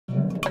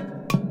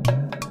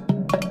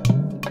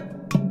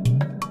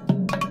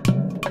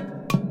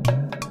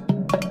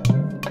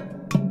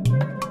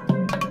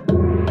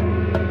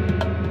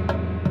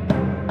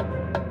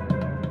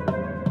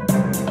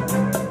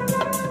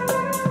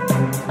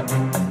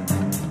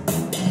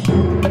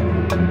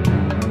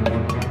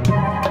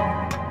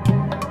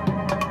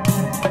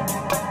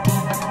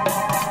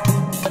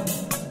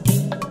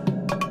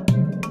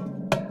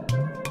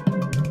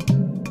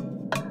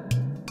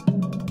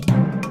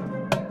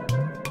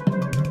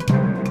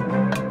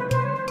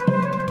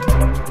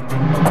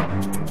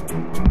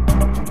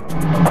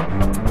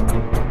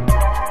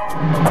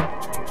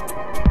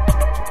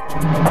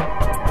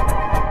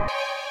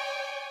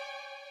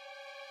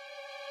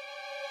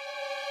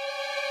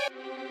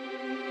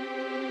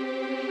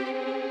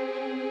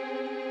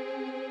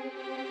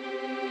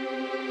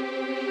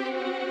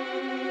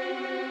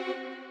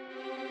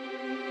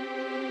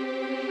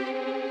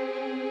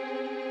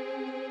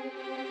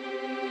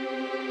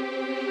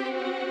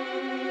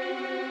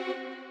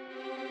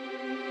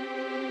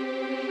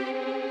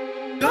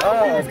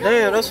Oh,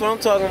 damn, that's what I'm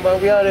talking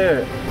about. We out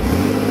here.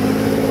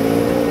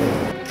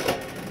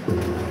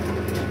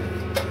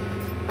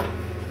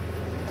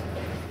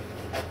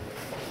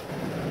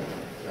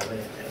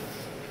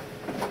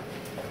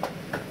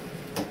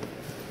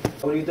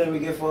 What do you think we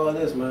get for all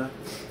this, man?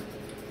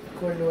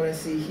 According to what I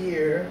see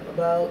here,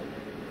 about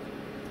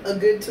a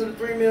good 2 to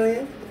 3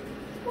 million.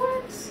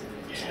 What?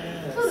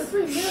 Yes. 2 to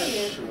 3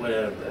 million.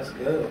 Whatever. That's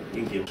good.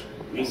 We can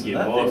That's get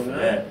nothing, more for man.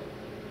 that.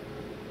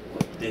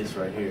 This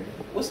right here.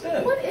 What's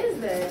that? What is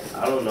that?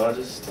 I don't know. I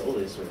just stole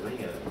this from ring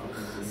it.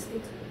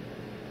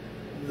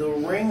 The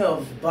ring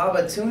of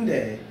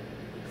Babatunde.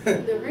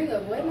 The ring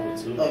of what now?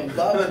 Of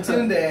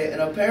Babatunde,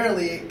 and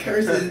apparently it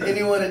curses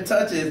anyone it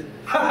touches.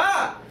 Ha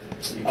ha!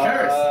 You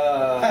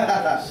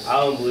curse. I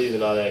don't believe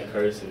in all that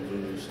curse and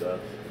voodoo stuff.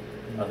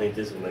 I think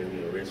this will make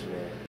me a rich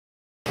man.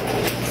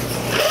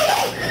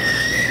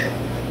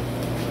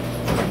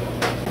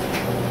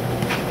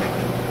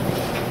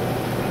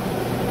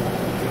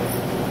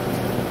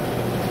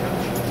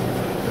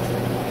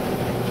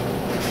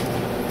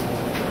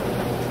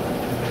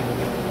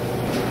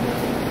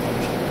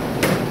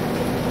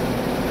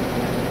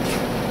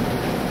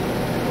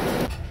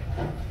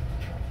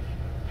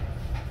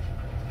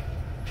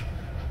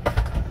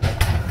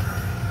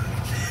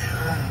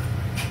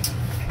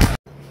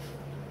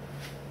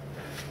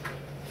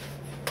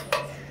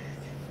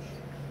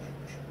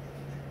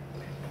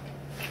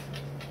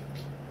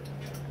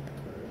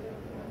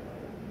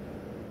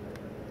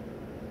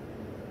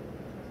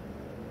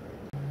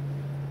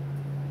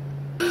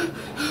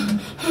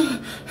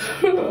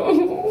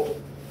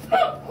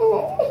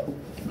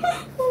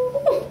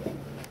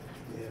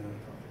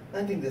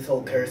 I think this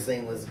whole curse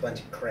thing was a bunch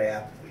of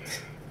crap.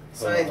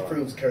 Science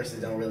proves curses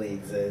don't really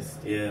exist.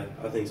 Yeah,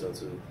 I think so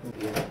too.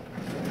 Yeah.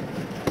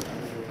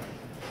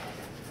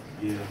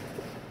 Yeah.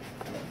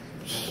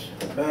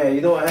 Man,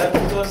 you know what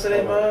happened to us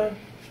today, man?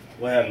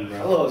 What happened, I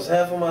bro? lost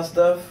half of my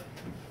stuff.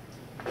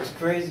 It's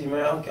crazy,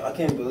 man. I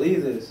can't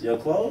believe this. Your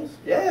clothes?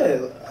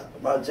 Yeah,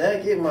 my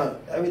jacket, my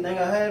everything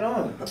I had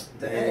on.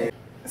 Dang.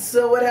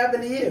 So what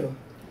happened to you?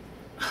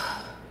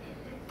 I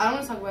don't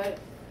want to talk about it.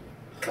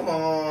 Come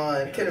on,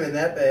 it couldn't have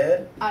been that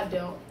bad. I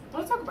don't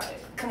want to talk about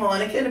it. Come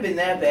on, it couldn't have been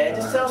that bad.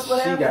 Just tell us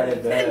what happened. She got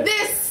it bad. And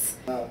this!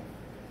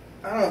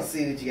 I don't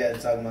see what you guys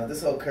are talking about.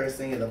 This whole curse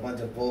thing is a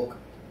bunch of bulk.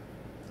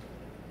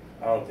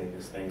 I don't think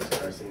this thing is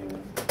cursing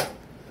anyone.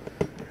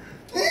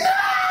 No!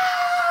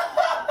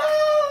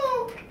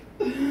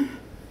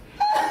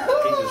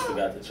 He just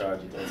forgot to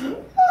charge you, that's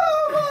all.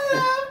 Oh, my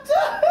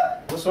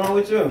laptop! What's wrong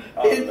with you?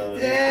 I don't It's know.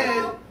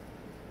 dead.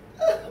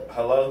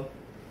 Hello?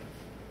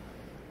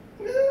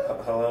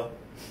 Hello?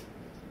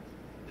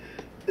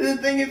 This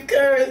thing is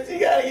cursed. You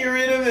gotta get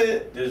rid of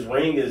it. This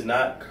ring is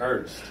not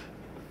cursed.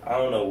 I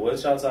don't know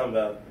what y'all talking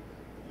about.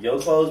 Your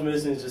clothes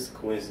missing is just a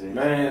coincidence.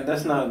 Man,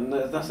 that's not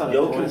a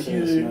Your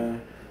coincidence, computer.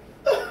 man.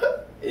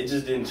 It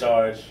just didn't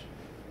charge.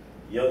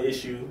 Your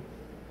issue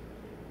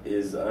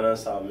is an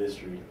unsolved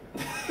mystery.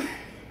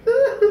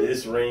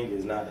 This ring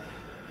is not.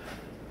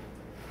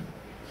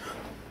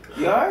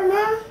 You alright,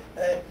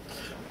 man?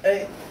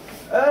 Hey,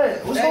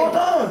 What's Hey. going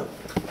on?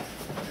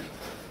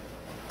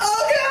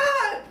 oh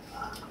God!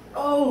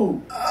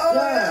 Oh, Oh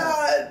God.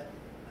 God!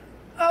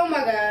 Oh my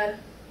god.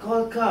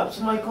 Call the cops.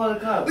 Somebody call the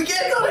cops. We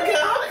can't go to All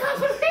God. the cops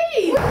for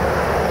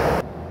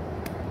me!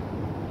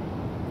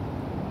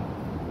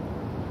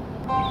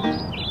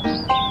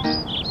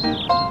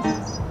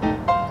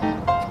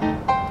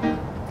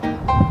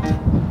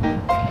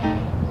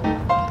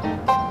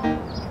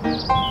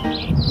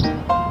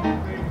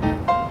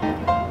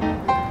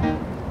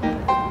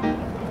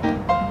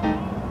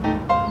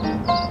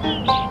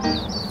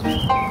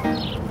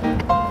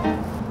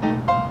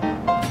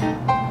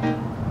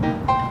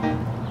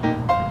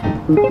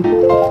 Thank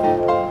you.